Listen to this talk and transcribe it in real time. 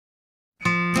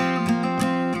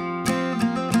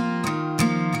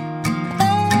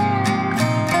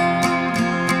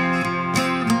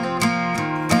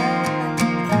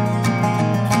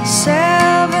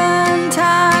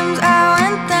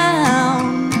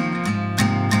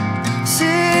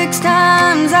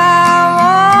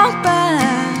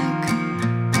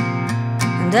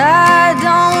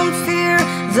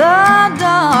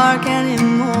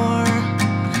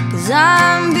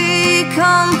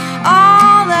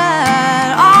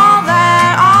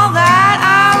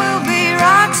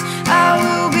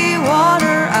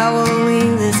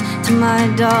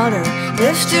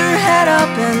lift your head up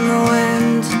in the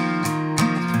wind.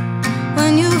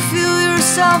 When you feel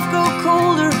yourself grow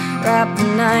colder, wrap the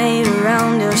night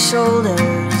around your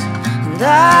shoulders, and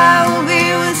I will be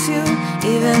with you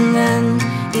even then,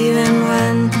 even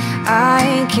when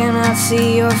I cannot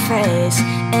see your face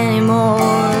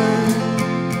anymore.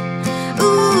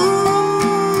 Ooh.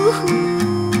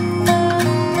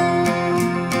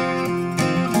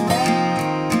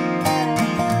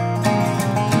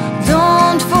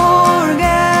 Don't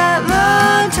forget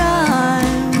the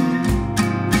time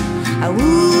I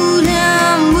wooed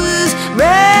him with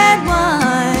red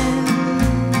wine.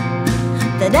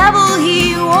 The devil,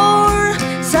 he wore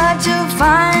such a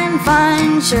fine,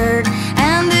 fine shirt,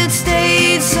 and it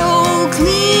stayed so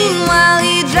clean while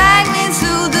he dragged me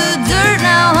through the dirt.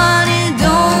 Now honey,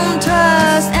 don't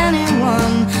trust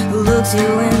anyone who looks you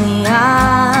in the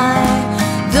eye.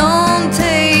 Don't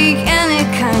take any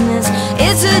kindness,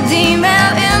 it's a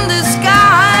demon in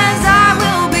disguise. I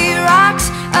will be rocks,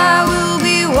 I will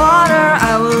be water,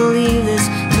 I will leave this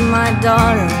to my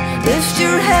daughter. Lift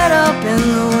your head up in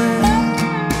the wind.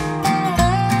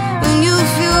 When you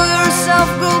feel yourself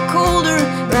grow colder,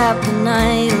 wrap the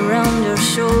night around your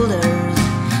shoulders,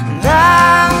 and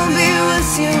I will be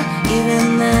with you even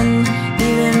then,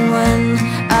 even when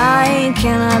I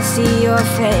cannot see your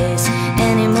face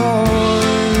anymore.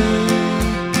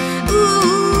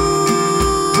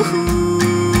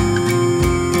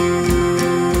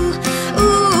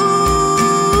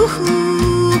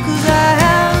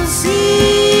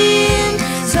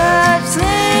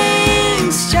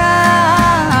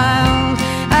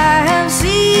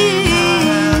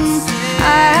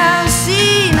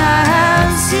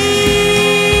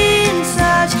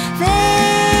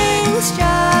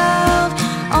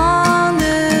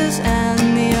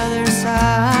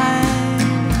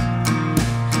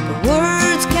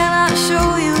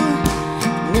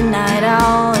 Midnight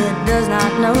owl, it does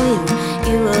not know you.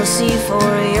 You will see for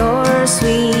your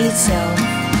sweet self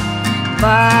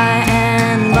by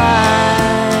and by.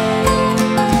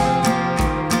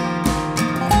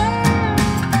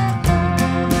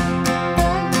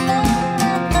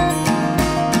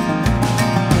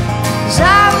 'Cause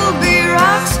I will be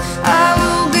rocks, I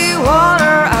will be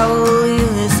water, I will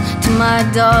leave this to my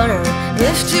daughter.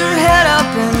 Lift your head up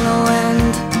in the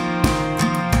wind.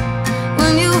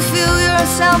 When you feel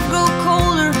yourself grow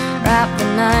colder, wrap the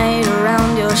night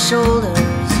around your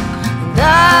shoulders, and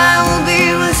I will be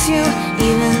with you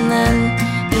even then,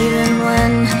 even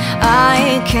when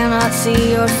I cannot see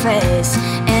your face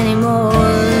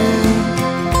anymore.